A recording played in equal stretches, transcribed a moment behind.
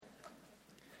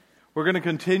We're going to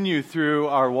continue through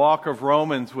our walk of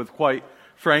Romans with, quite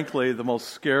frankly, the most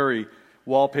scary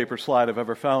wallpaper slide I've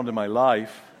ever found in my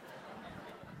life.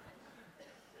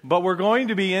 But we're going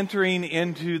to be entering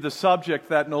into the subject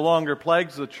that no longer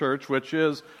plagues the church, which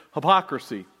is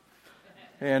hypocrisy.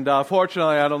 And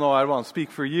fortunately, I don't know, I don't want to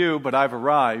speak for you, but I've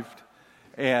arrived.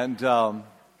 And so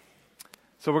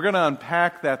we're going to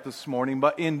unpack that this morning.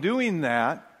 But in doing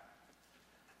that,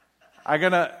 I'm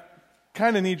going to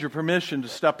kind of need your permission to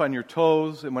step on your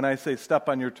toes. And when I say step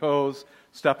on your toes,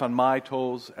 step on my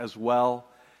toes as well.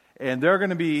 And there are going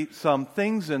to be some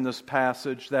things in this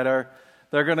passage that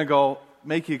they're going to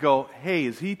make you go, hey,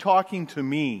 is he talking to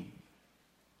me?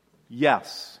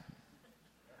 Yes.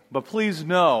 But please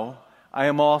know, I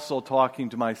am also talking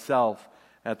to myself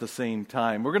at the same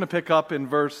time. We're going to pick up in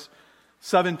verse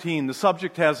 17. The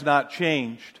subject has not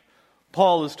changed.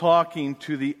 Paul is talking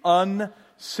to the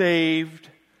unsaved,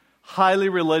 highly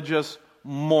religious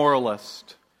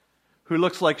moralist who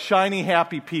looks like shiny,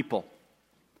 happy people.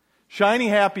 Shiny,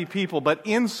 happy people, but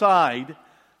inside,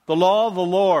 the law of the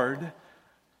Lord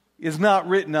is not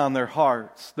written on their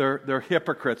hearts. They're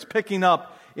hypocrites. Picking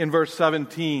up in verse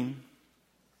 17.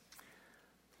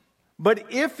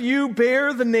 But if you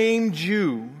bear the name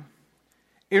Jew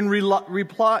and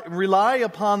rely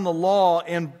upon the law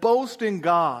and boast in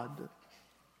God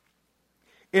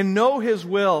and know His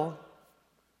will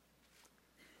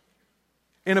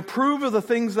and approve of the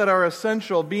things that are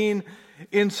essential, being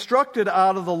instructed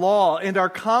out of the law, and are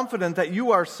confident that you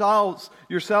yourselves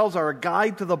are a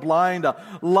guide to the blind,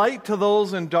 a light to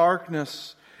those in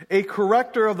darkness, a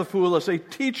corrector of the foolish, a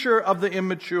teacher of the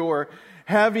immature,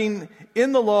 having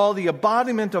in the law the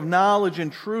embodiment of knowledge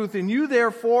and truth. And you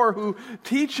therefore who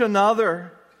teach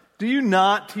another, do you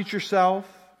not teach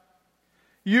yourself?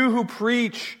 You who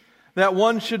preach that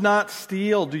one should not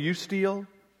steal, do you steal?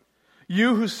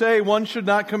 You who say one should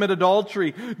not commit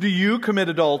adultery, do you commit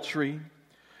adultery?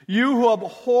 You who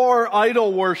abhor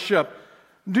idol worship,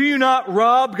 do you not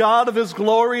rob God of His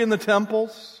glory in the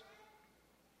temples?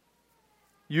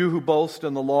 You who boast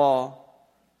in the law,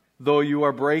 though you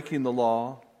are breaking the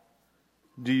law,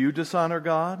 do you dishonor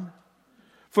God?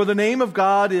 For the name of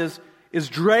God is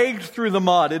dragged through the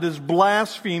mud. It is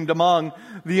blasphemed among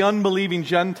the unbelieving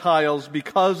Gentiles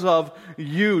because of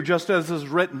you, just as is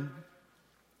written.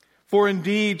 For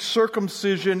indeed,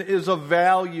 circumcision is of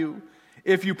value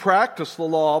if you practice the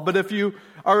law. But if you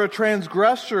are a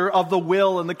transgressor of the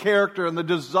will and the character and the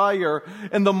desire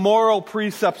and the moral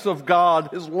precepts of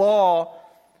God, His law,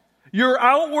 your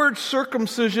outward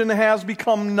circumcision has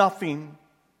become nothing.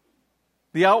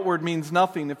 The outward means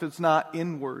nothing if it's not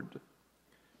inward.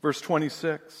 Verse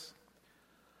 26.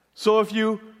 So if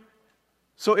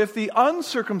the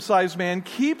uncircumcised man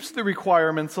keeps the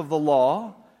requirements of the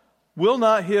law, will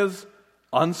not his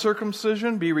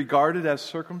uncircumcision be regarded as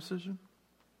circumcision?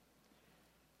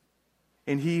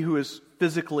 And he who is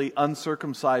physically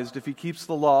uncircumcised, if he keeps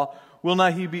the law,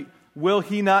 will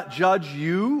he not judge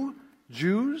you,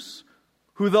 Jews,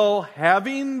 who though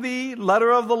having the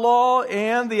letter of the law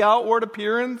and the outward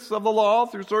appearance of the law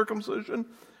through circumcision,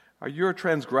 are you a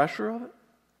transgressor of it?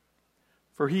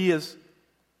 For he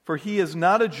is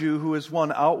not a Jew who is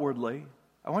one outwardly.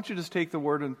 I want you to just take the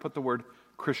word and put the word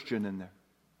Christian in there.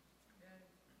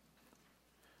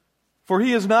 For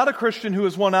he is not a Christian who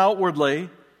is one outwardly,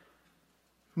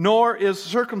 nor is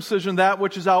circumcision that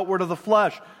which is outward of the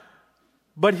flesh.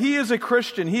 But he is a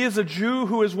Christian, he is a Jew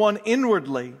who is one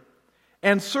inwardly,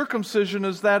 and circumcision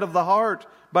is that of the heart,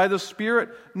 by the Spirit,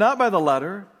 not by the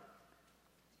letter,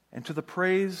 and to the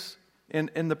praise, and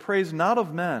the praise not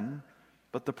of men,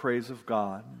 but the praise of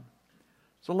God.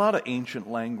 There's a lot of ancient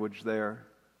language there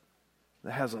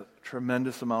that has a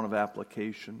tremendous amount of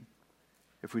application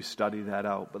if we study that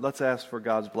out. But let's ask for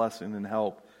God's blessing and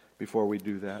help before we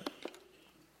do that.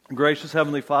 Gracious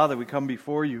Heavenly Father, we come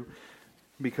before you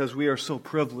because we are so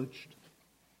privileged.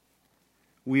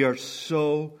 We are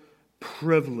so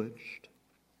privileged.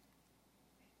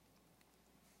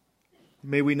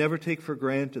 May we never take for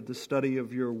granted the study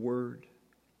of your word.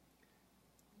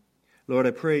 Lord,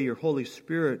 I pray your Holy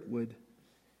Spirit would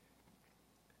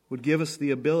give us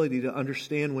the ability to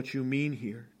understand what you mean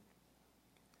here.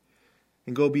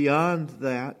 And go beyond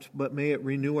that, but may it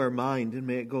renew our mind, and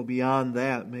may it go beyond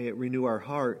that, may it renew our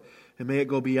heart, and may it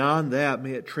go beyond that,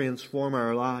 may it transform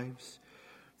our lives.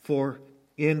 For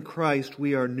in Christ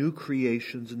we are new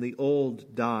creations, and the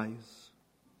old dies.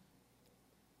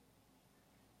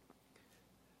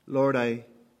 Lord, I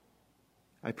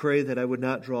pray that I would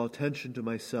not draw attention to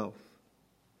myself,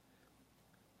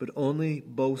 but only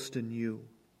boast in you.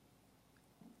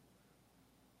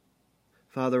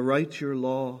 Father, write your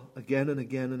law again and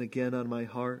again and again on my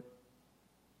heart.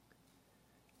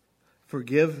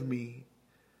 Forgive me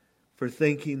for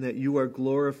thinking that you are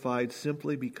glorified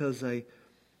simply because I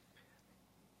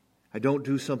don't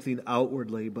do something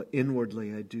outwardly, but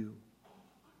inwardly I do.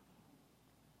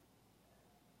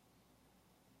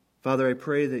 Father, I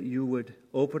pray that you would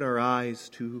open our eyes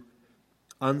to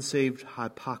unsaved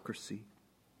hypocrisy,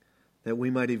 that we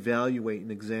might evaluate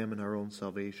and examine our own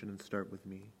salvation, and start with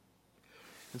me.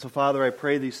 And so, Father, I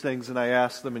pray these things and I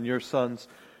ask them in your Son's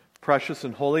precious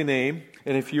and holy name.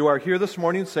 And if you are here this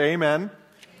morning, say amen. Amen.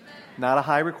 Not a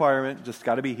high requirement, just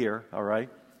got to be here, all right?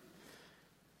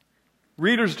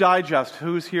 Reader's Digest,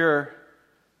 who's here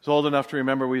is old enough to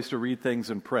remember we used to read things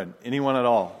in print? Anyone at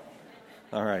all?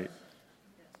 All right.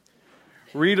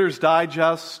 Reader's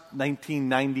Digest,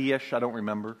 1990-ish, I don't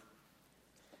remember.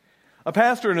 A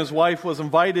pastor and his wife was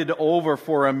invited over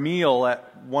for a meal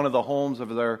at one of the homes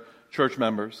of their church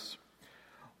members.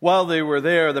 While they were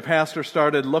there, the pastor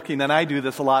started looking, and I do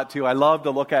this a lot too. I love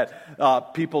to look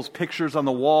at people's pictures on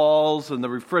the walls and the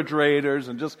refrigerators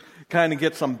and just kind of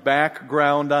get some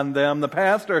background on them. The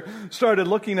pastor started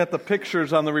looking at the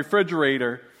pictures on the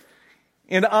refrigerator.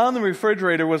 And on the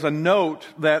refrigerator was a note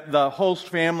that the host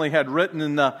family had written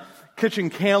in the kitchen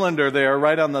calendar there,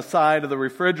 right on the side of the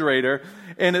refrigerator.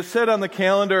 And it said on the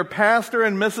calendar, "Pastor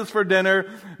and Mrs. for dinner,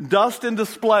 dust and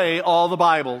display all the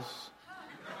Bibles."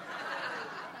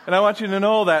 And I want you to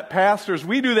know that, pastors,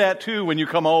 we do that too when you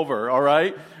come over, all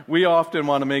right? We often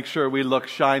want to make sure we look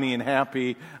shiny and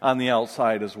happy on the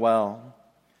outside as well.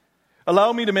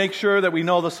 Allow me to make sure that we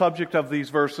know the subject of these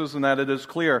verses and that it is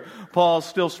clear. Paul is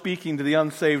still speaking to the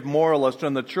unsaved moralist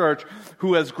in the church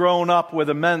who has grown up with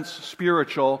immense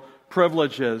spiritual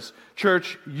privileges.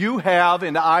 Church, you have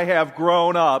and I have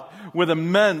grown up with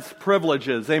immense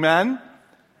privileges. Amen?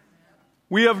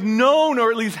 We have known, or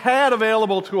at least had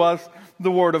available to us,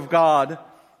 the Word of God.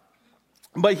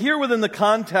 But here within the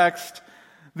context,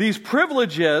 these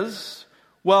privileges,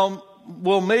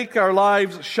 will make our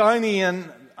lives shiny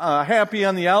and happy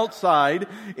on the outside.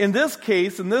 In this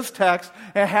case, in this text,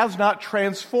 it has not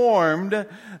transformed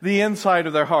the inside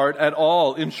of their heart at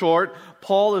all. In short,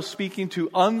 Paul is speaking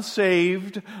to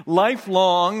unsaved,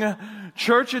 lifelong,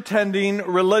 church-attending,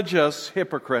 religious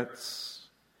hypocrites.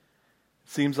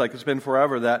 It seems like it's been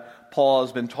forever that Paul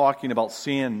has been talking about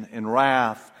sin and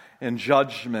wrath and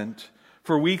judgment.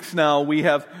 For weeks now, we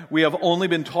have only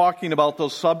been talking about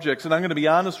those subjects. And I'm going to be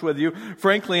honest with you.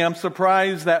 Frankly, I'm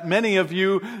surprised that many of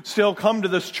you still come to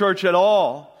this church at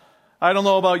all. I don't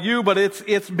know about you, but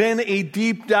it's been a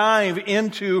deep dive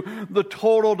into the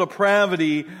total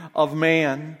depravity of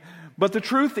man. But the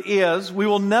truth is, we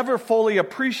will never fully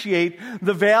appreciate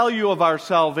the value of our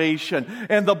salvation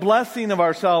and the blessing of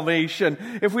our salvation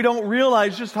if we don't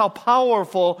realize just how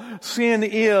powerful sin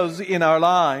is in our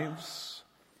lives.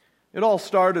 It all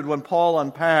started when Paul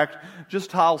unpacked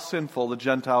just how sinful the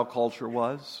Gentile culture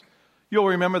was. You'll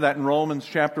remember that in Romans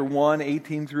chapter 1,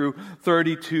 18 through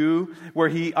 32, where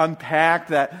he unpacked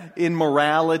that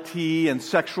immorality and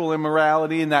sexual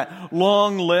immorality and that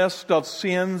long list of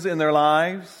sins in their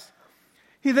lives.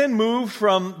 He then moved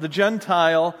from the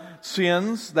Gentile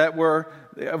sins that were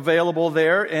available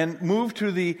there and moved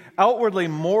to the outwardly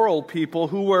moral people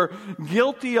who were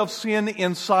guilty of sin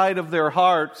inside of their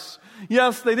hearts.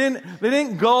 Yes, they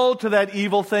didn't go to that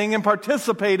evil thing and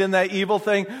participate in that evil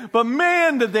thing, but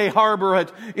man, did they harbor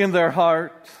it in their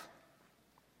heart.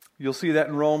 You'll see that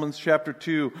in Romans chapter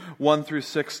 2, 1 through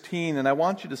 16, and I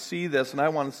want you to see this, and I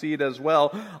want to see it as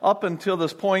well. Up until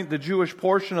this point, the Jewish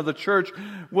portion of the church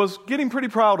was getting pretty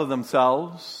proud of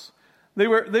themselves. They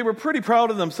were pretty proud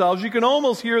of themselves. You can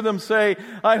almost hear them say,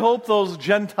 "I hope those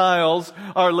Gentiles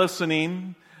are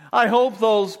listening. I hope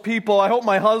those people, I hope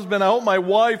my husband, I hope my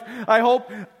wife, I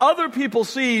hope other people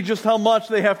see just how much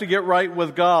they have to get right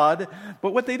with God."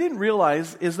 But what they didn't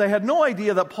realize is they had no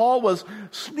idea that Paul was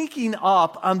sneaking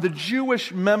up on the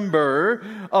Jewish member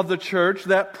of the church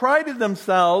that prided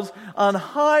themselves on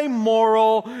high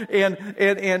moral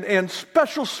and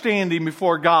special standing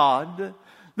before God.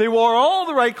 They wore all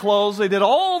the right clothes, they did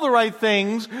all the right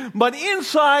things, but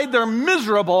inside they're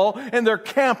miserable and they're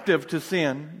captive to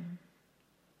sin.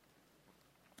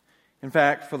 In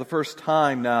fact, for the first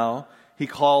time now, he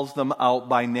calls them out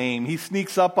by name. He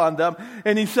sneaks up on them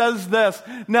and he says this,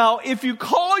 "Now, if you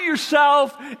call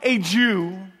yourself a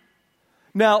Jew..."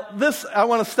 Now, this, I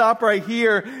want to stop right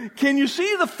here. Can you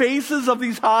see the faces of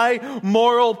these high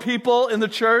moral people in the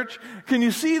church? Can you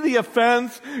see the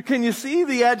offense? Can you see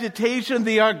the agitation,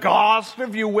 the argos,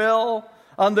 if you will,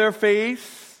 on their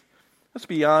face? Let's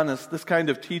be honest, this kind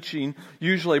of teaching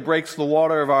usually breaks the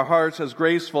water of our hearts as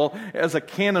graceful as a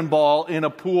cannonball in a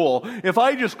pool. If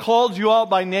I just called you out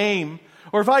by name,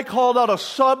 or if I called out a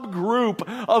subgroup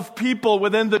of people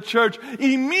within the church,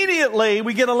 immediately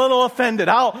we get a little offended.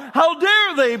 How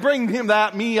dare they bring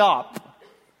me up?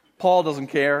 Paul doesn't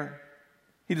care.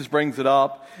 He just brings it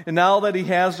up. And now that he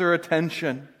has their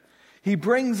attention, he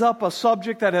brings up a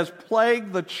subject that has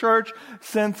plagued the church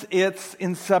since its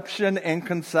inception and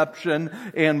conception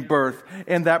and birth.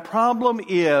 And that problem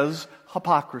is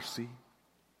hypocrisy.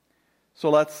 So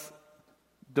let's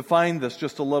define this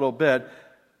just a little bit.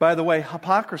 By the way,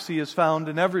 hypocrisy is found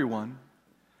in everyone.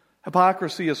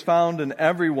 Hypocrisy is found in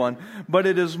everyone, but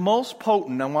it is most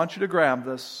potent. I want you to grab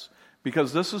this,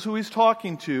 because this is who he's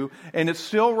talking to, and it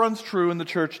still runs true in the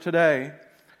church today.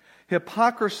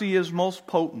 Hypocrisy is most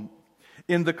potent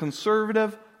in the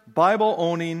conservative,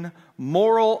 Bible-owning,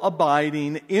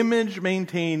 moral-abiding,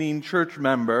 image-maintaining church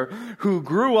member who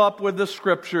grew up with the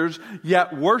Scriptures,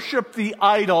 yet worshiped the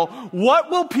idol.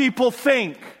 What will people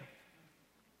think?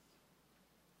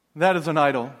 That is an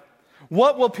idol.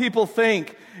 What will people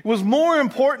think? It was more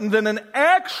important than an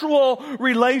actual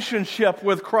relationship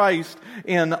with Christ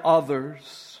and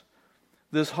others.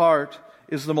 This heart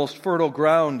is the most fertile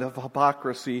ground of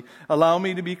hypocrisy. Allow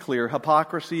me to be clear.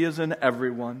 Hypocrisy is in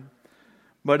everyone,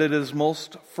 but it is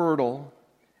most fertile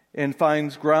and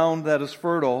finds ground that is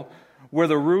fertile where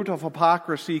the root of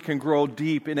hypocrisy can grow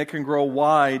deep, and it can grow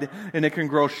wide, and it can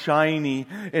grow shiny,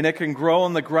 and it can grow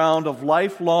on the ground of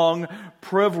lifelong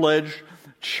privileged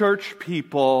church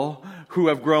people who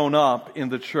have grown up in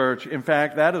the church. In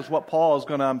fact, that is what Paul is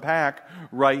going to unpack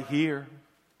right here.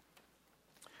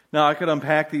 Now, I could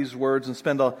unpack these words and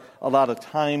spend a lot of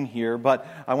time here, but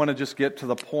I want to just get to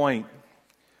the point.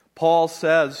 Paul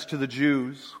says to the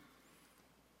Jews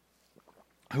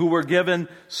who were given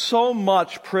so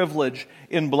much privilege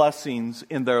and blessings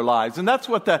in their lives. And that's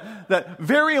what that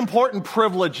very important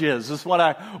privilege is what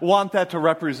I want that to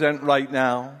represent right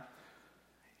now.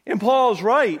 And Paul's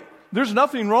right. There's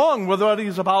nothing wrong with what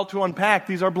he's about to unpack.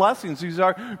 These are blessings. These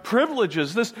are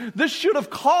privileges. This should have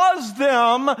caused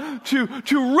them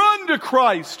to run to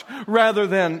Christ rather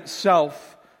than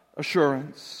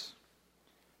self-assurance.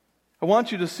 I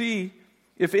want you to see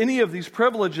if any of these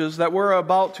privileges that we're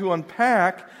about to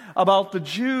unpack about the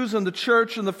Jews and the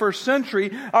church in the first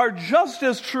century are just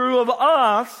as true of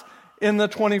us in the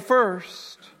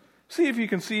 21st. See if you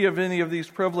can see if any of these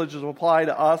privileges apply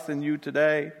to us and you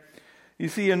today. You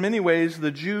see, in many ways,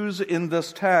 the Jews in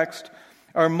this text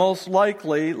are most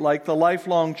likely like the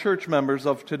lifelong church members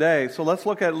of today. So let's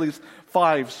look at least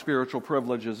 5 spiritual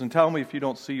privileges and tell me if you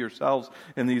don't see yourselves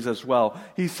in these as well.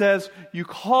 He says, you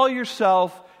call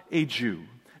yourself a Jew.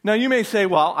 Now you may say,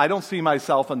 well, I don't see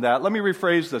myself in that. Let me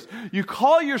rephrase this. You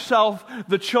call yourself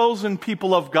the chosen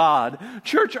people of God.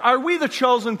 Church, are we the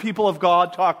chosen people of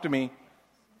God? Talk to me.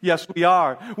 Yes, we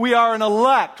are. We are an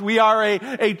elect. We are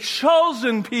a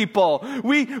chosen people.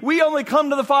 We only come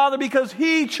to the Father because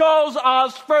He chose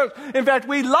us first. In fact,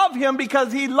 we love Him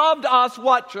because He loved us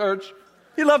what, church?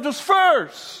 He loved us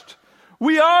first.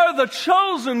 We are the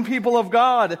chosen people of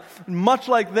God, much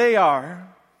like they are.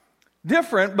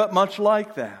 Different, but much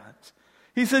like that.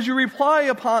 He says you rely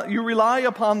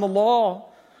upon the law.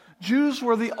 Jews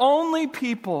were the only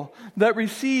people that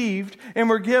received and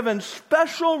were given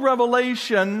special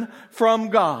revelation from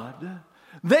God.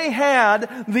 They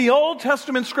had the Old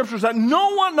Testament scriptures that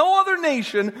no other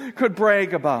nation could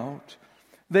brag about.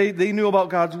 They knew about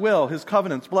God's will, His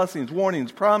covenants, blessings,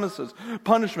 warnings, promises,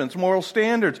 punishments, moral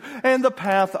standards, and the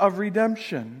path of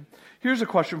redemption. Here's a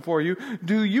question for you.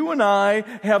 Do you and I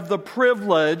have the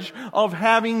privilege of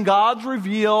having God's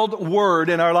revealed word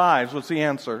in our lives? What's the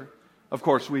answer? Of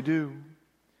course we do.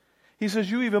 He says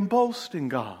you even boast in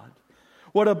God.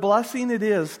 What a blessing it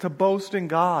is to boast in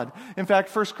God. In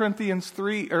fact, 1 Corinthians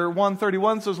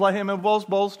 1:31 says, let him who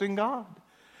boast in God.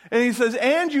 And he says,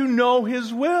 and you know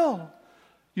His will.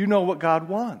 You know what God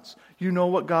wants. You know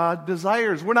what God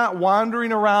desires. We're not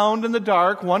wandering around in the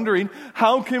dark wondering,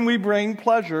 how can we bring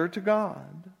pleasure to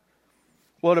God?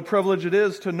 What a privilege it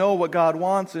is to know what God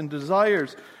wants and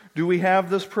desires. Do we have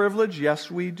this privilege? Yes,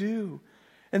 we do.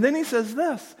 And then he says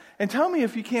this, and tell me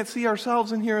if you can't see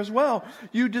ourselves in here as well.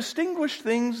 You distinguish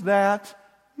things that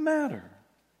matter.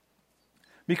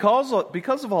 Because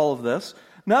of all of this,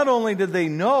 not only did they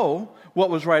know what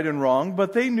was right and wrong,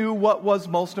 but they knew what was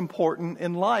most important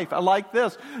in life. I like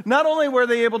this. Not only were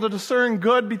they able to discern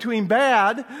good between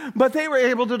bad, but they were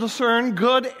able to discern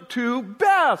good to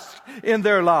best in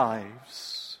their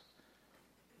lives.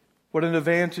 What an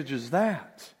advantage is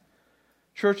that?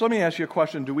 Church, let me ask you a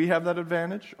question. Do we have that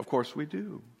advantage? Of course we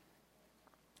do.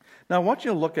 Now, what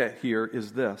you look at here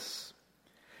is this,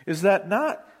 is that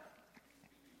not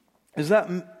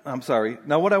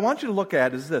Now what I want you to look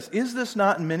at is this. Is this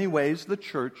not in many ways the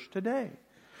church today?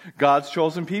 God's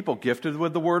chosen people, gifted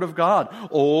with the Word of God,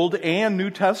 Old and New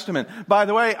Testament. By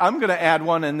the way, I'm going to add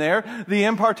one in there, the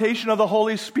impartation of the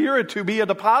Holy Spirit to be a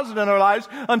deposit in our lives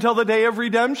until the day of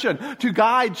redemption, to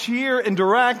guide, cheer, and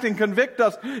direct and convict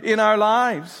us in our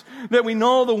lives. That we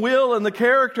know the will and the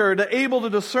character, to able to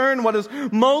discern what is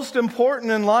most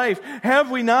important in life.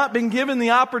 Have we not been given the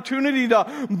opportunity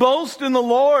to boast in the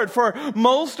Lord for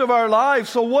most of our lives?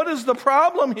 So what is the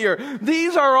problem here?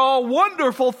 These are all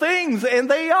wonderful things, and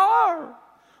they are.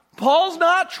 Paul's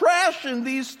not trashing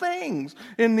these things,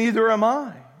 and neither am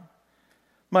I.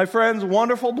 My friends,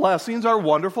 wonderful blessings are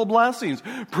wonderful blessings.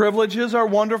 Privileges are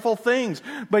wonderful things.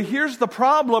 But here's the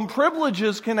problem.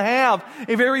 Privileges can have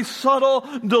a very subtle,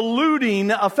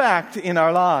 diluting effect in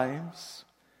our lives.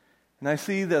 And I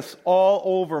see this all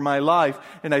over my life,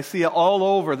 and I see it all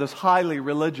over this highly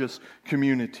religious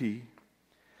community.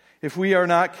 If we are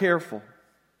not careful,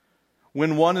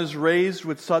 when one is raised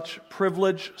with such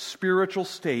privileged spiritual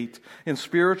state and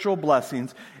spiritual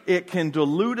blessings, it can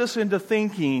dilute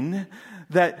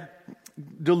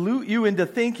you into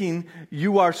thinking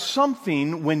you are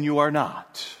something when you are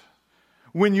not.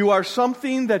 When you are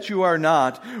something that you are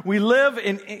not. We live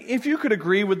in, if you could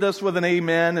agree with this with an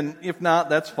amen, and if not,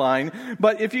 that's fine.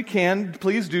 But if you can,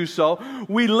 please do so.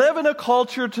 We live in a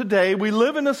culture today, we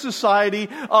live in a society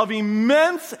of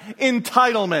immense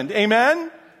entitlement.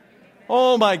 Amen?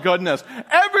 Oh my goodness.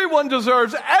 Everyone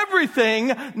deserves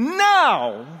everything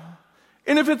now.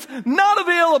 And if it's not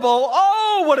available,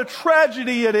 oh, what a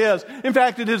tragedy it is. In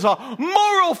fact, it is a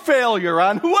moral failure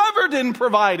on whoever didn't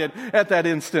provide it at that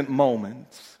instant moment.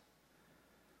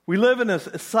 We live in a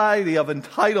society of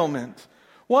entitlement.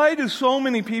 Why do so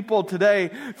many people today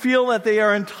feel that they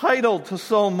are entitled to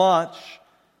so much?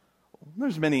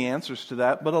 There's many answers to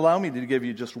that, but allow me to give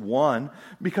you just one,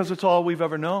 because it's all we've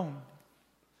ever known.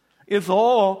 It's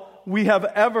all we have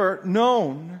ever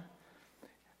known.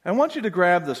 I want you to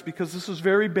grab this because this is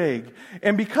very big.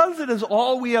 And because it is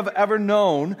all we have ever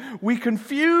known, we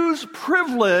confuse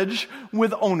privilege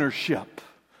with ownership.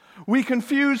 We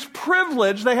confuse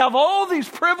privilege. They have all these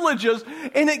privileges,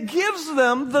 and it gives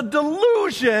them the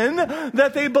delusion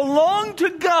that they belong to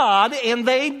God, and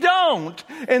they don't.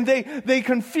 And they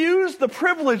confuse the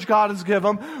privilege God has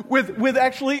given them with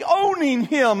actually owning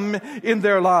Him in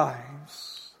their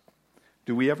lives.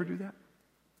 Do we ever do that?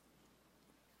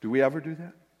 Do we ever do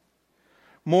that?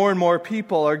 More and more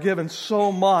people are given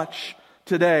so much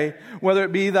today, whether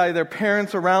it be their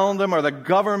parents around them or the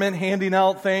government handing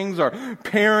out things or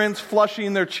parents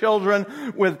flushing their children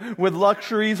with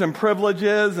luxuries and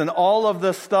privileges and all of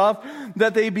this stuff,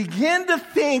 that they begin to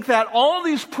think that all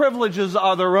these privileges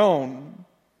are their own.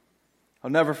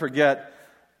 I'll never forget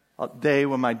a day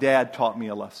when my dad taught me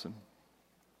a lesson.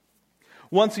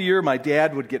 Once a year, my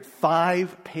dad would get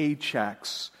 5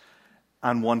 paychecks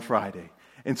on one Friday.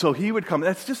 And so he would come.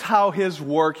 That's just how his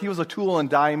work, he was a tool and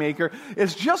die maker.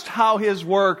 It's just how his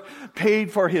work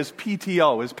paid for his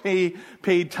PTO, his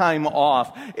paid time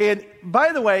off. And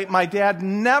by the way, my dad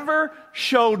never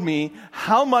showed me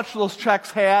how much those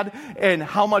checks had and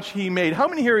how much he made. How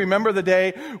many here remember the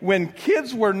day when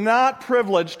kids were not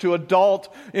privileged to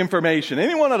adult information?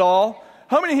 Anyone at all?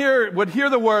 How many here would hear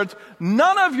the words,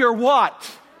 none of your what?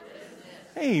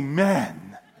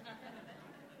 Amen.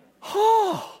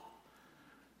 Oh.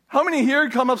 How many here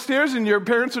come upstairs and your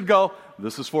parents would go,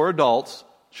 this is for adults,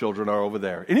 children are over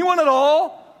there. Anyone at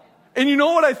all? And you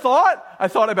know what I thought? I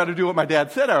thought I better do what my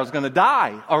dad said or I was going to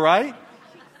die, all right?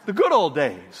 The good old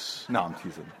days. No, I'm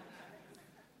teasing.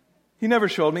 He never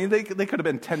showed me. They could have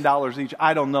been $10 each.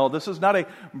 I don't know. This is not a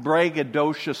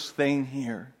braggadocious thing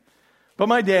here. But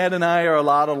my dad and I are a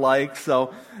lot alike,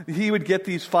 so he would get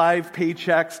these 5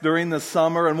 paychecks during the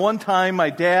summer. And one time my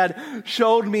dad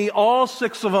showed me all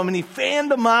 6 of them, and he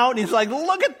fanned them out, and he's like,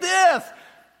 look at this!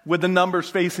 With the numbers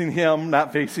facing him,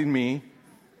 not facing me.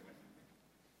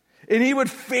 And he would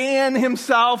fan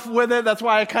himself with it. That's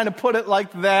why I kind of put it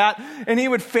like that. And he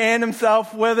would fan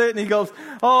himself with it, and he goes,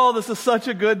 oh, this is such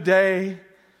a good day.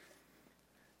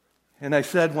 And I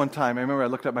said one time, I remember I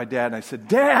looked at my dad, and I said,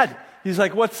 Dad! He's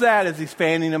like, what's that? As he's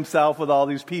fanning himself with all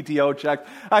these PTO checks.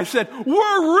 I said,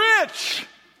 we're rich!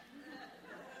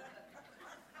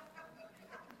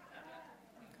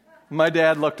 My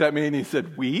dad looked at me and he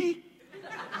said, we?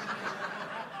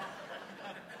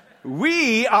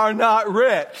 We are not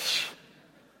rich.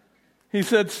 He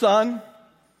said, son,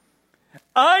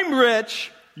 I'm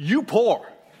rich, you poor.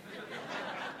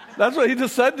 That's what he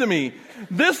just said to me.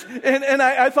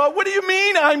 I thought, what do you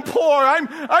mean I'm poor? I'm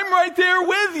right there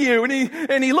with you.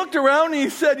 And he looked around and he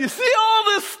said, you see all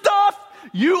this stuff?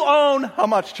 You own how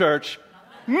much, church?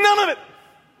 None of it.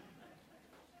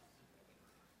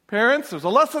 Parents, there's a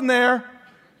lesson there.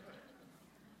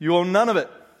 You own none of it.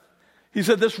 He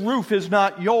said, this roof is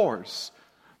not yours.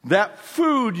 That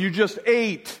food you just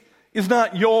ate is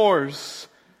not yours.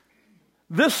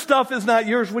 This stuff is not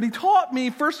yours. What he taught me,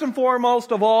 first and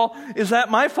foremost of all, is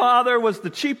that my father was the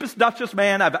cheapest Dutchess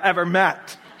man I've ever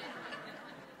met.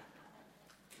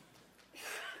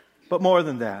 But more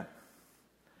than that,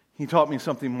 he taught me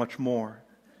something much more.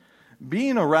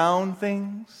 Being around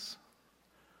things,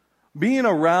 being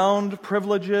around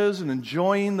privileges and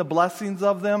enjoying the blessings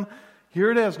of them,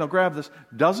 here it is, now grab this,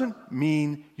 doesn't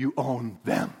mean you own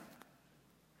them.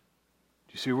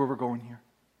 Do you see where we're going here?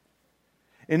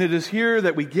 And it is here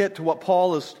that we get to what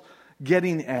Paul is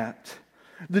getting at.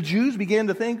 The Jews began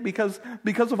to think because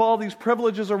of all these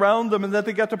privileges around them and that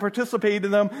they got to participate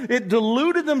in them, it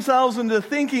deluded themselves into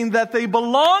thinking that they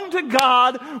belonged to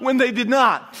God when they did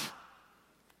not.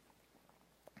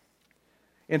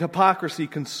 And hypocrisy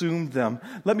consumed them.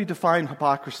 Let me define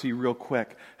hypocrisy real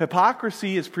quick.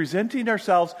 Hypocrisy is presenting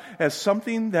ourselves as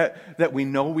something that we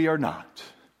know we are not.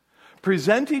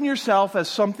 Presenting yourself as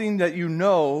something that you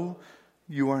know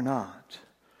you are not.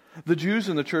 The Jews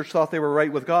in the church thought they were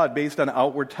right with God based on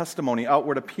outward testimony,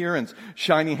 outward appearance,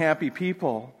 shiny, happy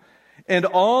people. And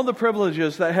all the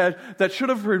privileges that should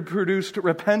have produced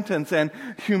repentance and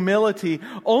humility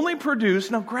only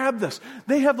produced, now grab this,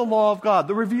 they have the law of God,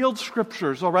 the revealed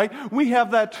scriptures, all right? We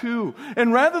have that too.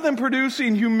 And rather than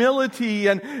producing humility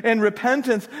and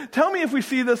repentance, tell me if we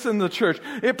see this in the church,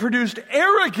 it produced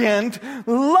arrogant,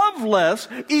 loveless,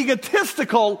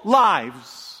 egotistical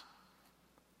lives.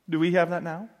 Do we have that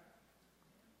now?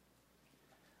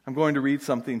 I'm going to read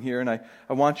something here, and I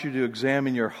want you to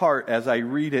examine your heart as I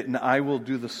read it, and I will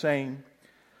do the same.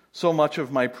 So much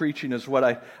of my preaching is what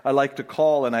I like to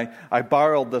call, and I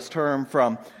borrowed this term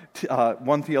from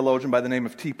one theologian by the name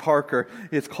of T. Parker.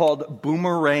 It's called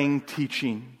boomerang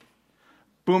teaching.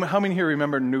 How many here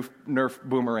remember Nerf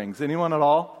boomerangs? Anyone at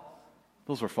all?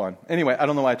 Those were fun. Anyway, I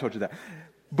don't know why I told you that.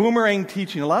 Boomerang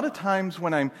teaching. A lot of times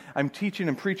when I'm teaching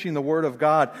and preaching the Word of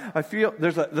God, I feel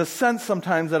there's the sense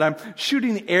sometimes that I'm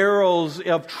shooting arrows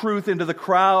of truth into the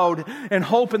crowd and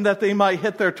hoping that they might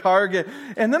hit their target.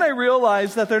 And then I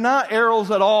realize that they're not arrows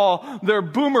at all. They're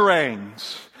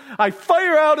boomerangs. I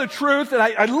fire out a truth, and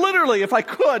I literally, if I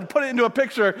could, put it into a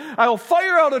picture, I will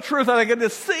fire out a truth, and I get to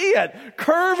see it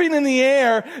curving in the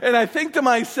air, and I think to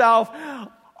myself,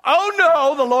 oh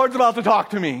no, the Lord's about to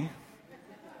talk to me.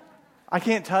 I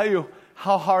can't tell you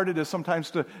how hard it is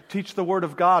sometimes to teach the Word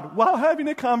of God while having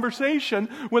a conversation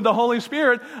with the Holy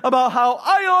Spirit about how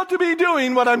I ought to be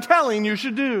doing what I'm telling you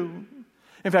should do.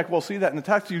 In fact, we'll see that in the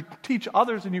text. You teach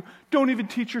others and you don't even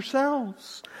teach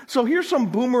yourselves. So here's some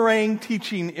boomerang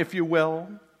teaching, if you will.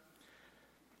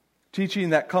 Teaching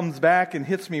that comes back and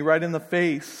hits me right in the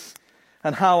face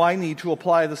on how I need to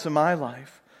apply this in my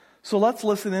life. So let's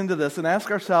listen into this and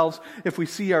ask ourselves if we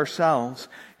see ourselves.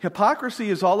 Hypocrisy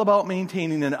is all about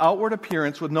maintaining an outward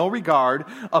appearance with no regard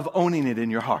of owning it in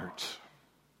your heart.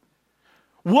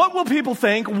 What will people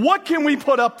think? What can we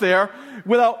put up there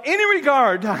without any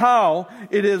regard to how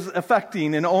it is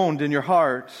affecting and owned in your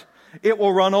heart? It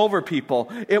will run over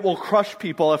people. It will crush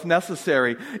people if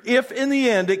necessary. If in the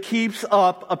end it keeps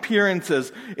up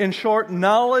appearances. In short,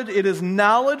 it is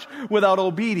knowledge without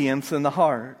obedience in the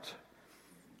heart.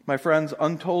 My friends,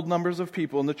 untold numbers of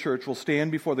people in the church will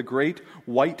stand before the great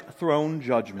white throne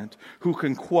judgment who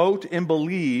can quote and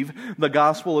believe the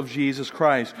gospel of Jesus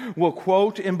Christ, will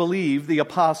quote and believe the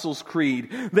Apostles' Creed.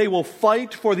 They will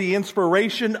fight for the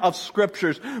inspiration of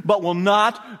Scriptures, but will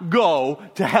not go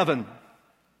to heaven.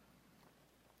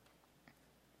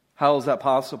 How is that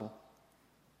possible?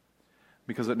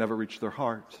 Because it never reached their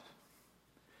heart.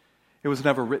 It was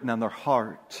never written on their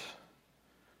heart.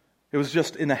 It was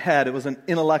just in the head. It was an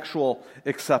intellectual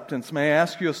acceptance. May I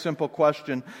ask you a simple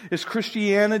question? Is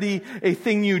Christianity a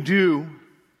thing you do?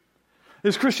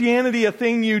 Is Christianity a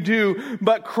thing you do?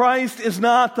 But Christ is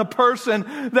not the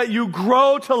person that you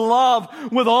grow to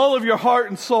love with all of your heart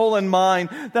and soul and mind.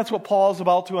 That's what Paul is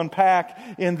about to unpack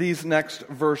in these next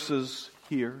verses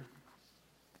here.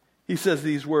 He says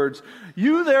these words,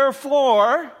 "You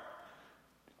therefore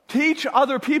teach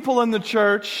other people in the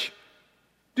church.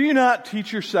 Do you not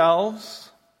teach yourselves?"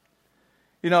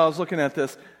 You know, I was looking at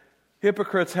this.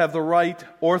 Hypocrites have the right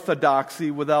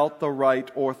orthodoxy without the right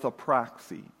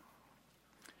orthopraxy.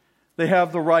 They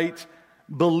have the right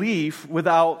belief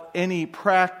without any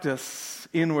practice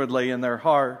inwardly in their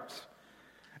heart.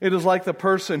 It is like the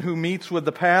person who meets with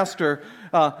the pastor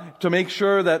to make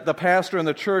sure that the pastor and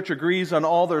the church agrees on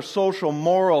all their social,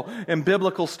 moral, and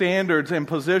biblical standards and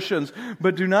positions,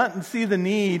 but do not see the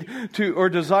need to or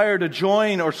desire to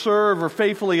join or serve or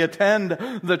faithfully attend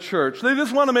the church. They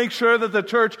just want to make sure that the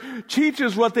church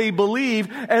teaches what they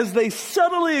believe as they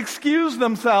subtly excuse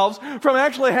themselves from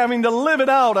actually having to live it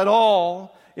out at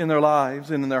all in their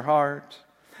lives and in their heart.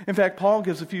 In fact, Paul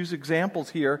gives a few examples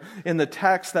here in the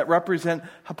text that represent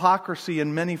hypocrisy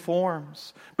in many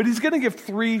forms. But he's going to give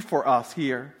 3 for us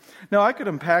here. Now, I could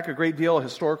unpack a great deal of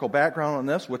historical background on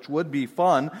this, which would be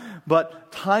fun,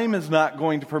 but time is not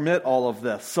going to permit all of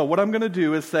this. So what I'm going to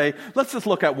do is say, let's just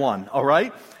look at one, all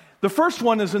right? The first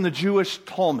one is in the Jewish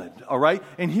Talmud, all right?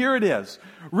 And here it is.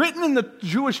 Written in the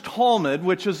Jewish Talmud,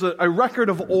 which is a record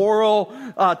of oral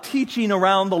teaching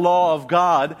around the law of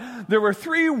God, there were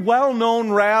 3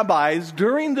 well-known rabbis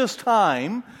during this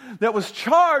time that was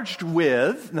charged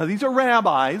with, now these are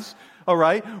rabbis, all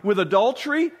right, with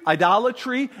adultery,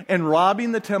 idolatry, and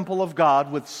robbing the temple of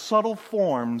God with subtle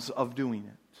forms of doing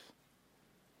it.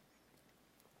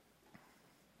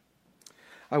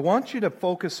 I want you to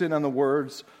focus in on the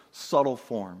words subtle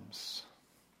forms.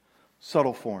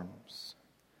 Subtle forms.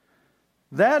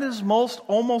 That is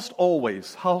almost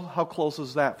always, how close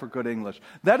is that for good English?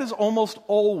 That is almost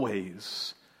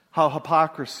always how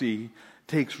hypocrisy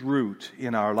takes root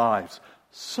in our lives.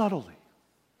 Subtly.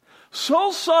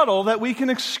 So subtle that we can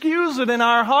excuse it in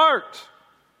our heart.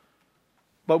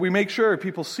 But we make sure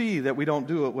people see that we don't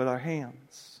do it with our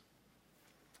hands.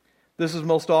 This is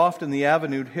most often the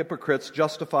avenue hypocrites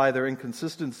justify their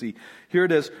inconsistency. Here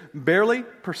it is, barely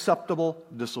perceptible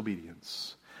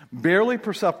disobedience. Barely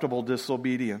perceptible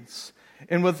disobedience.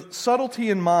 And with subtlety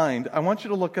in mind, I want you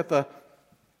to look at the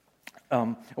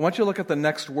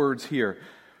next words here.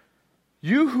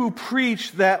 You who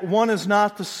preach that one is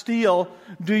not to steal,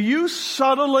 do you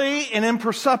subtly and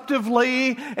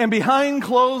imperceptibly and behind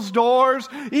closed doors,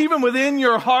 even within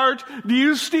your heart, do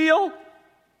you steal?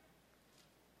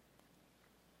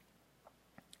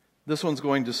 This one's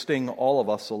going to sting all of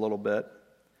us a little bit.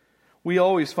 We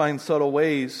always find subtle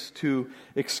ways to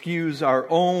excuse our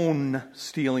own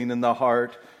stealing in the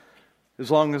heart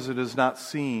as long as it is not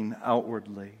seen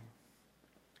outwardly.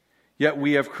 Yet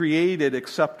we have created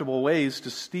acceptable ways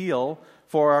to steal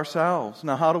for ourselves.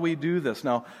 Now, how do we do this?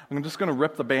 Now, I'm just going to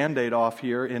rip the Band-Aid off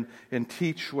here and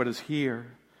teach what is here.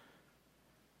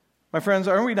 My friends,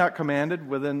 are we not commanded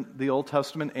within the Old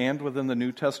Testament and within the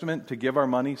New Testament to give our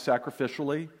money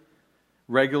sacrificially,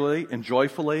 regularly, and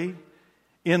joyfully,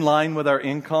 in line with our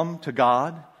income to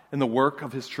God and the work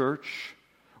of His church?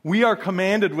 We are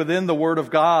commanded within the Word of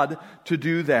God to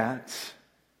do that.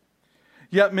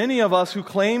 Yet many of us who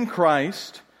claim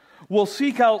Christ will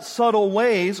seek out subtle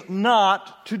ways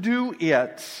not to do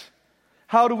it.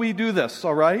 How do we do this,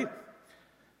 all right?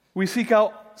 We seek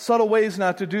out subtle ways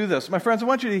not to do this. My friends, I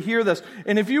want you to hear this.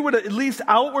 And if you would at least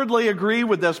outwardly agree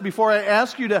with this before I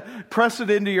ask you to press it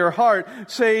into your heart,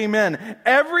 say amen.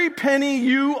 Every penny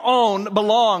you own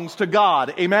belongs to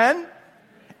God. Amen?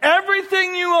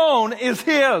 Everything you own is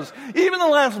His. Even the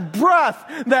last breath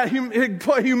that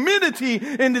humidity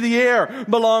into the air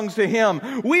belongs to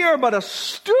Him. We are but a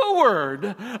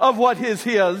steward of what is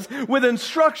His with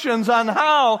instructions on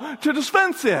how to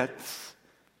dispense it.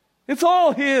 It's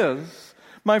all His.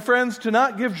 My friends, to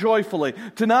not give joyfully,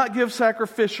 to not give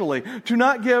sacrificially, to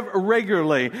not give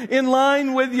regularly, in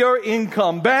line with your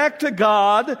income, back to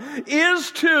God, is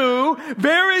to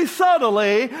very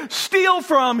subtly steal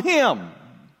from Him.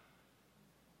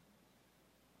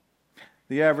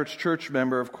 The average church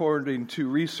member, according to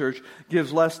research,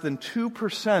 gives less than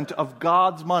 2% of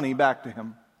God's money back to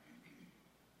Him.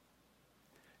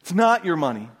 It's not your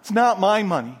money. It's not my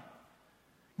money.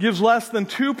 Gives less than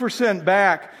 2%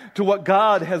 back to what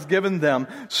God has given them.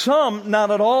 Some,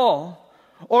 not at all.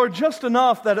 Or just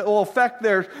enough that it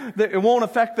won't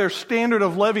affect their standard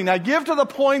of living. I give to the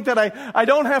point that I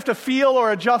don't have to feel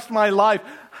or adjust my life.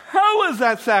 How is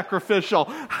that sacrificial?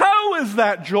 How is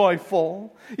that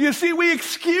joyful? You see, we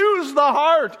excuse the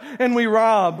heart and we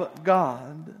rob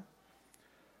God.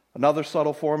 Another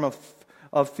subtle form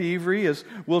of thievery is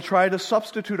we'll try to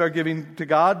substitute our giving to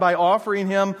God by offering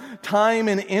Him time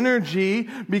and energy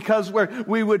because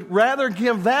we would rather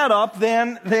give that up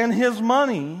than His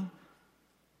money.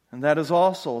 And that is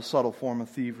also a subtle form of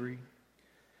thievery.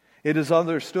 It is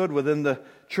understood within the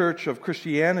Church of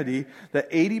Christianity that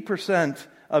 80%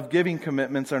 of giving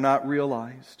commitments are not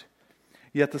realized.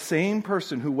 Yet the same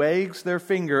person who wags their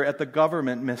finger at the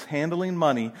government mishandling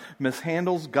money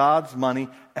mishandles God's money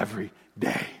every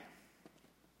day.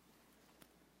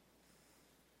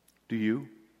 Do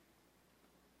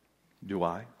Do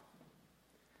I?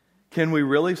 Can we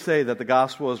really say that the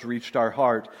gospel has reached our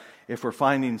heart if we're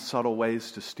finding subtle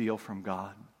ways to steal from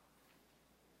God?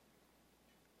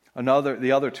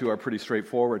 The other two are pretty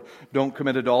straightforward. Don't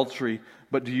commit adultery,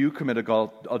 but do you commit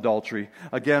adultery?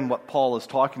 Again, what Paul is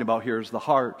talking about here is the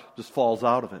heart. Just falls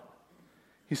out of it.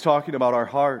 He's talking about our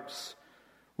hearts.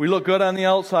 We look good on the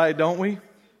outside, don't we?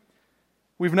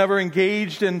 We've never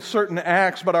engaged in certain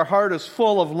acts, but our heart is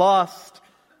full of lust.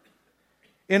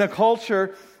 In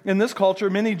this culture,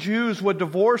 many Jews would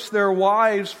divorce their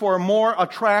wives for more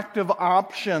attractive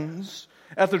options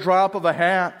at the drop of a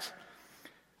hat.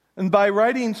 And by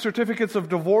writing certificates of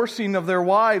divorcing of their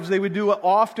wives, they would do it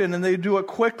often and they would do it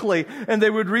quickly. And they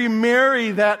would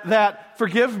remarry that,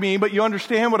 forgive me, but you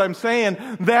understand what I'm saying,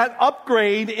 that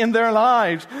upgrade in their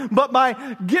lives. But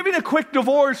by giving a quick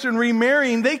divorce and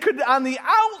remarrying, they could on the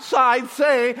outside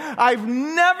say, I've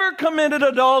never committed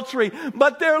adultery,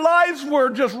 but their lives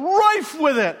were just rife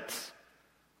with it.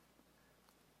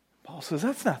 Paul says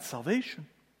that's not salvation.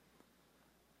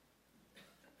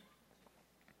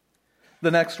 The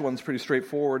next one's pretty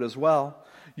straightforward as well.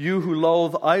 You who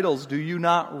loathe idols, do you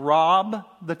not rob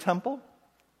the temple?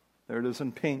 There it is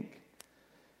in pink.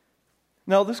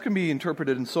 Now, this can be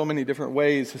interpreted in so many different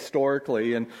ways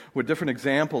historically and with different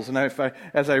examples. And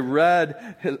as I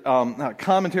read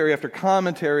commentary after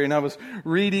commentary, and I was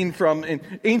reading from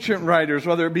ancient writers,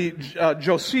 whether it be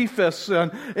Josephus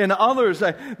and others,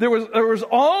 there was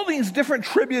all these different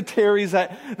tributaries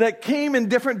that came in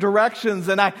different directions,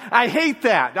 and I hate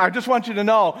that. I just want you to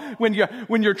know, when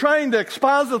you're trying to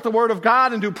exposit the Word of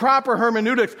God and do proper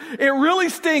hermeneutics, it really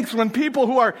stinks when people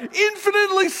who are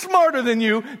infinitely smarter than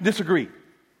you disagree.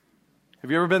 Have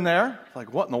you ever been there?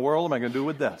 Like, what in the world am I going to do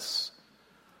with this?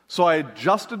 So I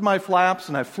adjusted my flaps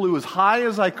and I flew as high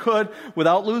as I could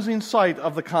without losing sight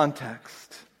of the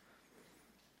context.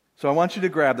 So I want you to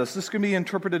grab this. This can be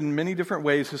interpreted in many different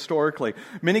ways historically.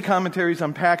 Many commentaries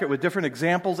unpack it with different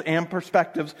examples and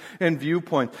perspectives and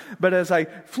viewpoints. But as I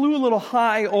flew a little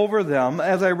high over them,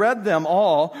 as I read them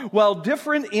all, while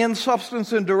different in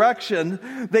substance and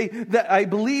direction, I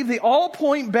believe they all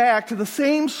point back to the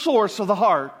same source of the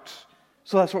heart.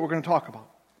 So that's what we're going to talk about.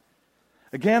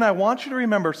 Again, I want you to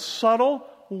remember subtle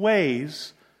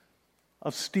ways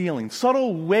of stealing,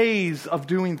 subtle ways of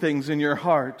doing things in your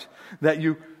heart that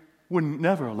you would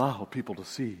never allow people to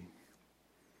see.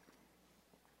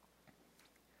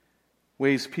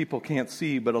 Ways people can't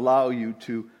see but allow you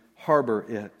to harbor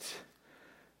it.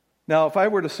 Now, if I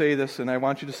were to say this, and I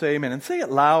want you to say amen, and say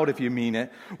it loud if you mean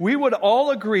it, we would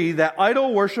all agree that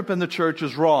idol worship in the church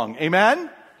is wrong. Amen?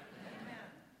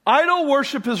 Idol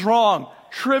worship is wrong.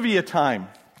 Trivia time.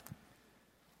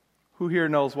 Who here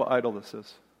knows what idol this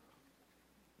is?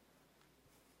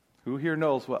 Who here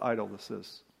knows what idol this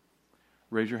is?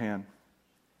 Raise your hand.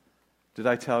 Did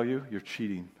I tell you? You're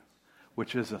cheating,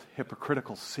 which is a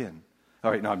hypocritical sin.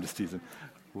 All right, no, I'm just teasing.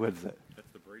 What is it?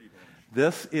 That's the Brady Bunch.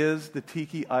 This is the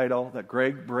tiki idol that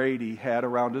Greg Brady had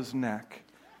around his neck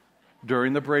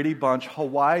during the Brady Bunch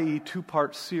Hawaii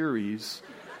 2-part series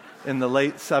in the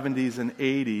late 70s and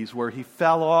 80s, where he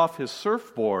fell off his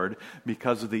surfboard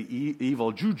because of the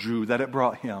evil juju that it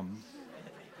brought him.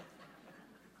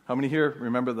 How many here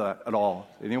remember that at all?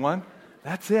 Anyone?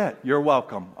 That's it. You're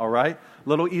welcome, all right?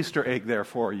 Little Easter egg there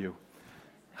for you.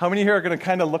 How many here are going to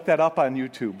kind of look that up on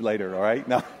YouTube later, all right?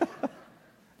 Now,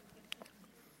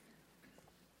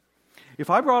 if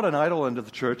I brought an idol into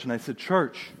the church and I said,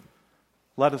 "Church,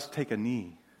 let us take a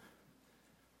knee,"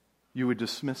 you would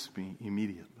dismiss me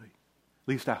immediately. At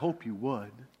least I hope you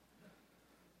would.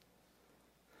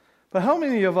 But how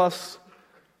many of us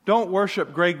don't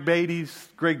worship Greg Brady's,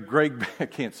 I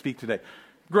can't speak today.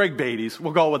 Greg Brady's,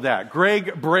 we'll go with that.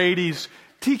 Greg Brady's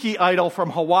tiki idol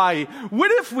from Hawaii.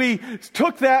 What if we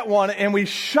took that one and we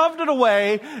shoved it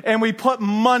away and we put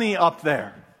money up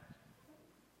there?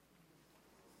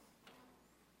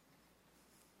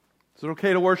 Is it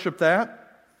okay to worship that?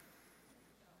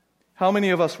 How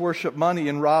many of us worship money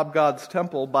and rob God's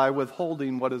temple by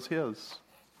withholding what is His?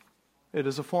 It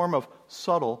is a form of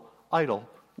subtle idol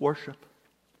worship.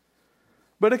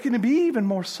 But it can be even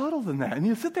more subtle than that. And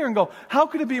you sit there and go, how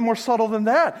could it be more subtle than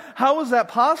that? How is that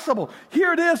possible?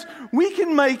 Here it is. We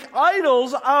can make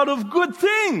idols out of good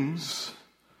things.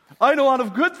 Idol out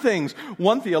of good things.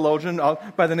 One theologian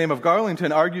by the name of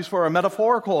Garlington argues for a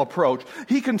metaphorical approach.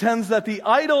 He contends that the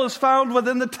idol is found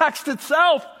within the text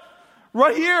itself.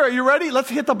 Right here, are you ready? Let's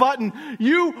hit the button.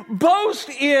 You boast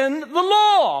in the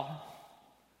law.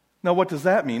 Now, what does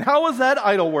that mean? How is that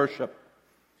idol worship?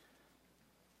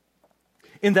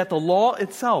 In that the law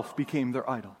itself became their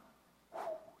idol.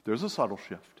 There's a subtle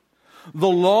shift. The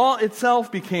law itself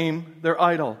became their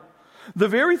idol. The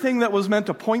very thing that was meant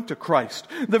to point to Christ,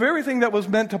 the very thing that was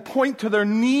meant to point to their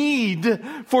need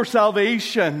for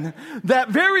salvation, that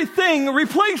very thing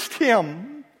replaced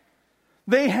him.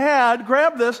 They had,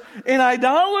 grab this, an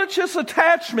idolatrous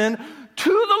attachment to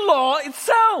the law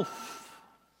itself.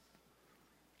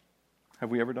 Have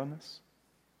we ever done this?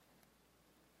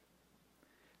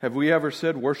 Have we ever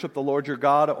said, worship the Lord your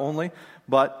God only,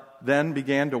 but then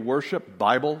began to worship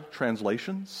Bible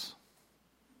translations?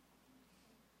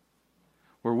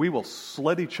 Where we will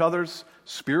slit each other's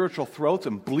spiritual throats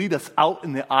and bleed us out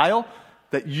in the aisle,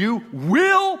 that you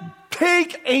will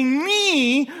take a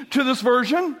knee to this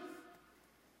version?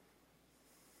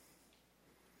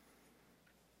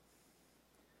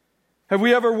 Have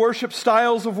we ever worshiped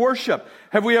styles of worship?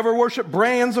 Have we ever worshiped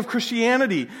brands of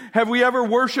Christianity? Have we ever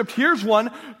worshiped, here's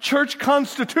one, church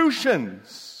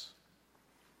constitutions?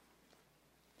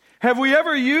 Have we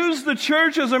ever used the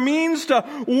church as a means to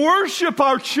worship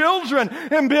our children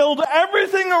and build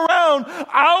everything around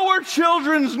our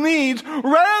children's needs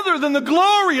rather than the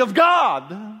glory of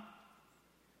God?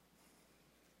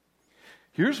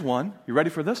 Here's one. You ready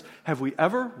for this? Have we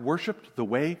ever worshiped the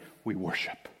way we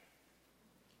worship?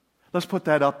 Let's put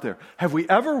that up there. Have we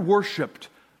ever worshiped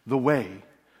the way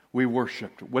we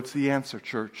worshiped? What's the answer,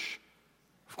 church?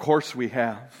 Of course we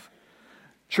have.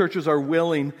 Churches are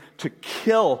willing to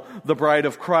kill the bride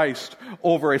of Christ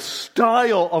over a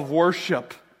style of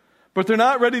worship, but they're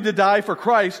not ready to die for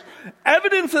Christ.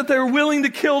 Evidence that they're willing to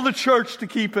kill the church to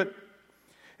keep it.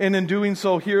 And in doing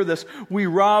so, hear this, we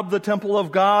rob the temple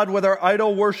of God with our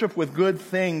idol worship with good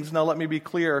things. Now let me be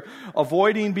clear.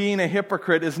 Avoiding being a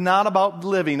hypocrite is not about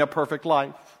living a perfect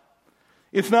life.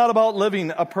 It's not about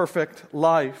living a perfect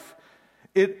life.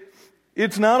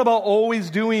 It's not about always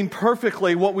doing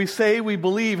perfectly what we say we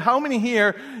believe. How many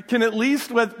here can at least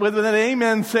with an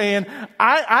amen saying,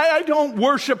 I don't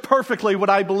worship perfectly what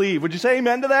I believe? Would you say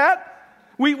amen to that?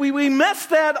 We mess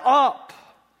that up.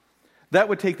 That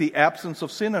would take the absence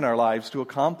of sin in our lives to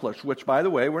accomplish, which, by the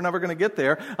way, we're never going to get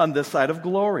there on this side of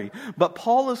glory. But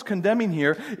Paul is condemning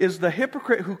here is the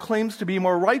hypocrite who claims to be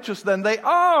more righteous than they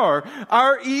are.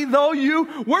 R.e., though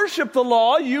you worship the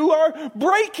law, you are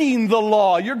breaking the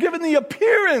law. You're given the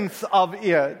appearance of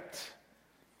it.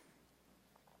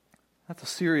 That's a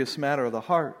serious matter of the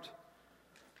heart.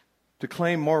 To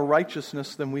claim more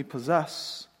righteousness than we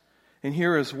possess. And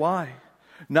here is why.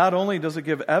 Not only does it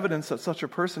give evidence that such a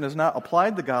person has not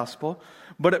applied the gospel,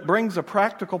 but it brings a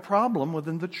practical problem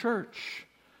within the church.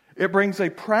 It brings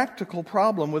a practical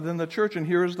problem within the church, and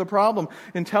here is the problem.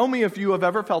 And tell me if you have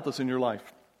ever felt this in your life.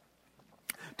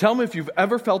 Tell me if you've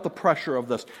ever felt the pressure of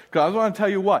this. Because I want to tell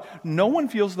you what, no one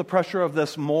feels the pressure of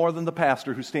this more than the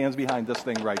pastor who stands behind this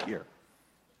thing right here.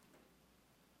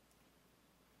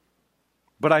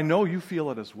 But I know you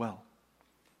feel it as well.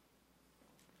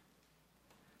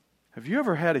 Have you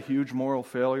ever had a huge moral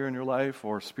failure in your life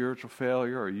or spiritual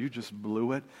failure, or you just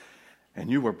blew it and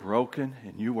you were broken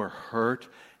and you were hurt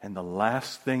and the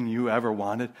last thing you ever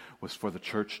wanted was for the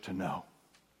church to know?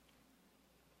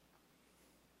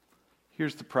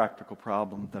 Here's the practical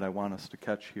problem that I want us to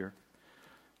catch here.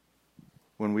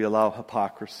 When we allow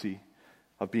hypocrisy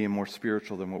of being more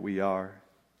spiritual than what we are,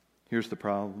 here's the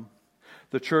problem.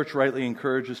 The church rightly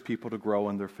encourages people to grow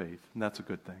in their faith, and that's a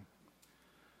good thing.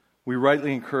 We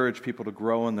rightly encourage people to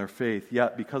grow in their faith,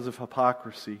 yet because of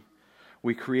hypocrisy,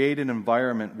 we create an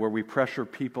environment where we pressure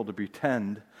people to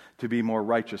pretend to be more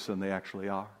righteous than they actually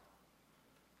are.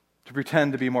 To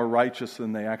pretend to be more righteous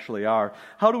than they actually are.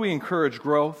 How do we encourage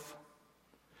growth?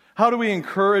 How do we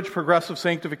encourage progressive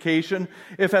sanctification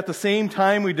if at the same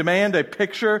time we demand a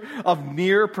picture of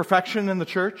near perfection in the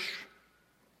church?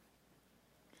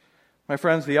 My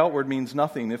friends, the outward means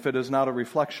nothing if it is not a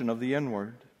reflection of the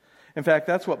inward. In fact,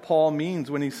 that's what Paul means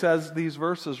when he says these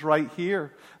verses right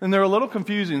here. And they're a little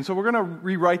confusing, so we're going to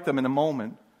rewrite them in a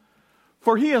moment.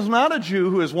 For he is not a Jew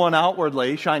who is one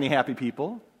outwardly, shiny, happy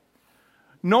people,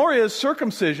 nor is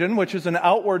circumcision, which is an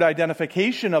outward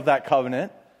identification of that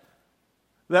covenant.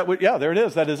 There it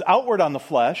is. That is outward on the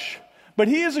flesh. But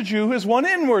he is a Jew who is one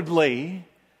inwardly.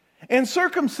 And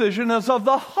circumcision is of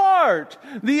the heart.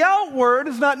 The outward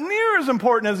is not near as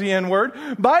important as the inward,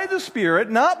 by the Spirit,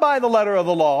 not by the letter of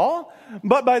the law,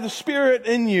 but by the Spirit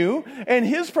in you. And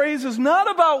his praise is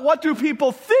not about what do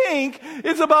people think,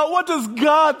 it's about what does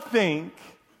God think.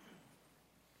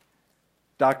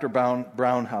 Dr.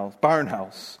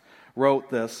 Barnhouse wrote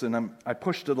this, and I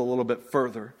pushed it a little bit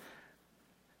further.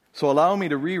 So allow me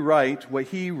to rewrite what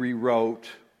he rewrote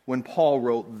when Paul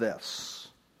wrote this.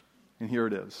 And here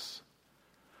it is.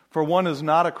 For one is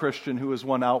not a Christian who is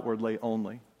one outwardly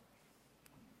only.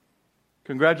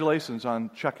 Congratulations on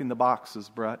checking the boxes,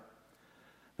 Brett.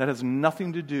 That has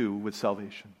nothing to do with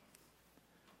salvation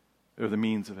or the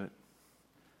means of it.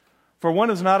 For one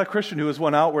is not a Christian who is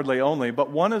one outwardly only, but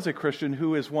one is a Christian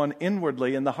who is one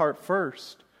inwardly, in the heart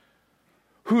first,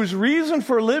 whose reason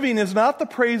for living is not the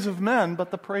praise of men,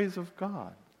 but the praise of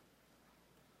God.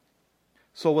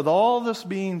 So with all this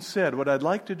being said, what I'd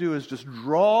like to do is just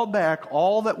draw back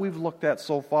all that we've looked at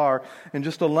so far and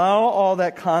just allow all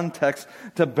that context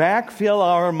to backfill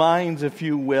our minds, if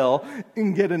you will,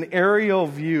 and get an aerial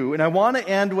view. And I want to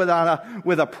end with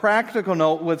a practical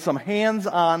note with some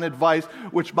hands-on advice,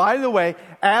 which, by the way,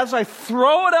 as I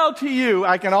throw it out to you,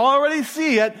 I can already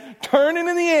see it turning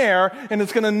in the air, and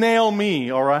it's going to nail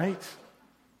me, all right?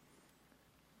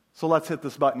 So let's hit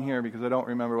this button here because I don't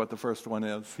remember what the first one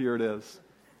is. Here it is.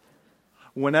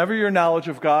 Whenever your knowledge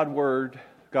of God's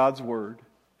Word,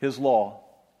 His law,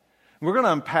 we're going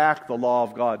to unpack the law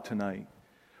of God tonight.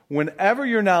 Whenever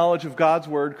your knowledge of God's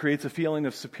Word creates a feeling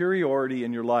of superiority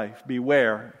in your life,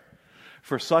 beware,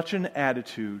 for such an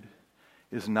attitude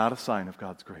is not a sign of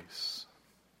God's grace.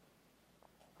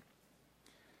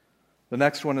 The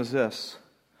next one is this.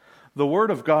 The Word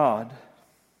of God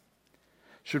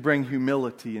should bring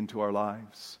humility into our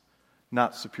lives,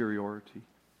 not superiority.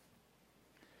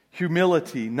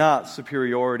 Humility, not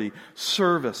superiority.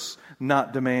 Service,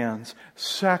 not demands.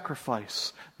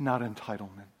 Sacrifice, not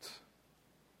entitlement.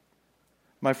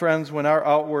 My friends, when our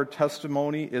outward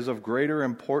testimony is of greater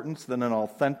importance than an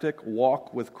authentic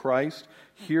walk with Christ,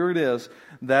 here it is.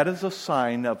 That is a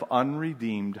sign of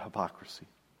unredeemed hypocrisy.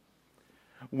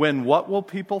 When what will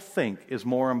people think is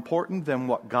more important than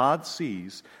what God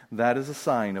sees, that is a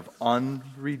sign of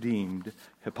unredeemed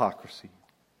hypocrisy.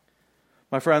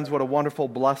 My friends, what a wonderful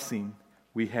blessing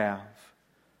we have.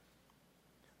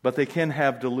 But they can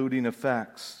have diluting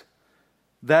effects.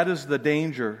 That is the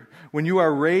danger. When you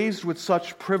are raised with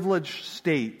such privileged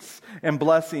states and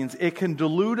blessings, it can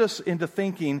delude us into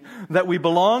thinking that we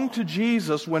belong to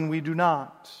Jesus when we do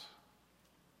not.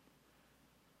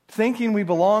 Thinking we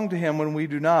belong to Him when we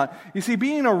do not. You see,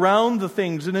 being around the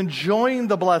things and enjoying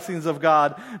the blessings of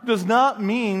God does not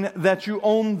mean that you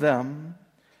own them.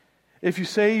 If you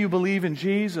say you believe in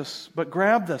Jesus, but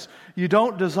grab this, you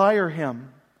don't desire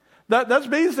Him. That's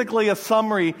basically a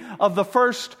summary of the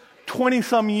first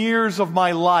 20-some years of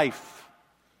my life.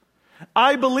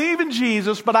 I believe in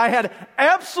Jesus, but I had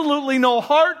absolutely no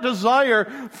heart desire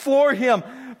for Him.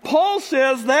 Paul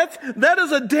says that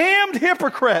is a damned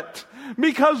hypocrite.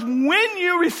 Because when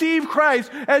you receive Christ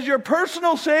as your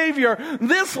personal Savior,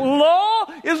 this law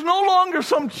is no longer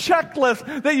some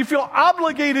checklist that you feel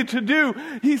obligated to do.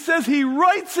 He says He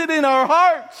writes it in our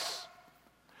hearts.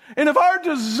 And if our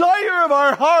desire of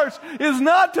our hearts is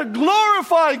not to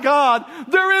glorify God,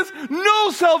 there is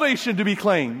no salvation to be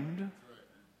claimed.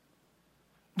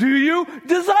 Do you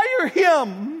desire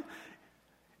Him?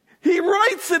 He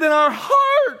writes it in our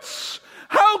hearts.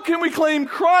 How can we claim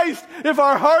Christ if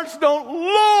our hearts don't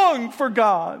long for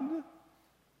God?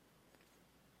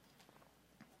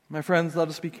 My friends, let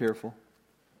us be careful.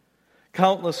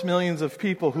 Countless millions of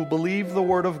people who believe the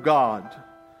Word of God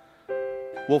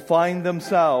will find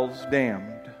themselves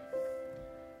damned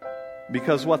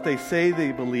because what they say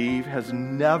they believe has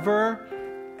never,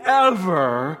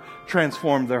 ever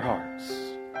transformed their hearts.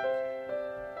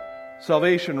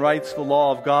 Salvation writes the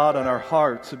law of God on our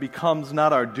hearts. It becomes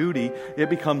not our duty,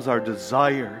 it becomes our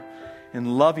desire.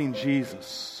 And loving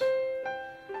Jesus,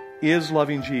 is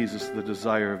loving Jesus the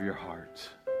desire of your heart?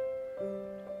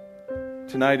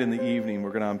 Tonight in the evening,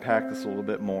 we're going to unpack this a little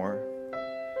bit more.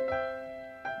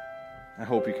 I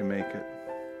hope you can make it.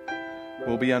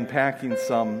 We'll be unpacking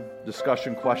some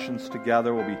discussion questions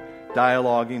together. We'll be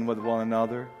dialoguing with one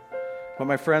another. But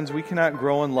my friends, we cannot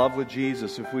grow in love with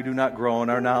Jesus if we do not grow in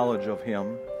our knowledge of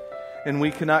Him. And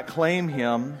we cannot claim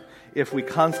Him if we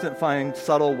constantly find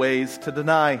subtle ways to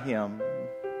deny Him.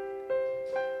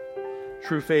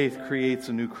 True faith creates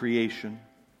a new creation,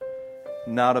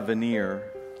 not a veneer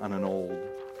on an old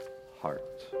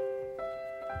heart.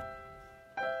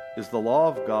 Is the law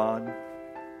of God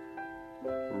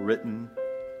written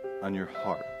on your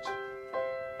heart?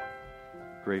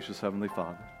 Gracious Heavenly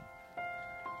Father,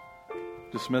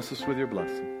 dismiss us with your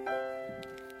blessing.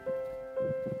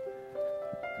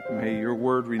 May your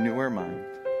word renew our mind,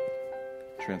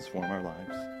 transform our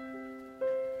lives.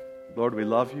 Lord, we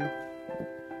love you.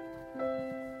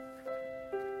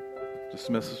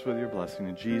 Dismiss us with your blessing.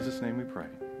 In Jesus' name we pray.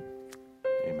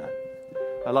 Amen.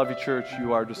 I love you, church.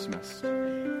 You are dismissed.